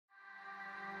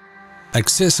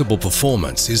Accessible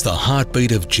performance is the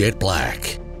heartbeat of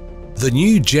JetBlack. The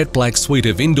new JetBlack suite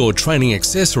of indoor training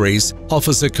accessories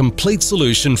offers a complete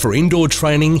solution for indoor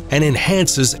training and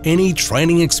enhances any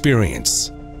training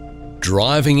experience.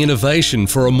 Driving innovation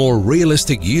for a more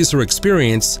realistic user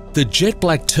experience, the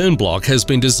JetBlack Turn Block has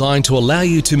been designed to allow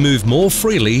you to move more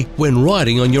freely when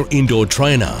riding on your indoor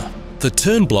trainer. The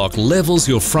Turn Block levels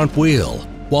your front wheel,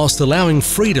 whilst allowing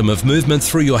freedom of movement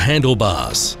through your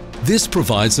handlebars. This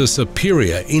provides a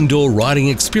superior indoor riding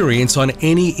experience on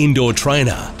any indoor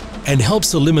trainer and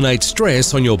helps eliminate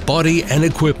stress on your body and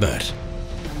equipment.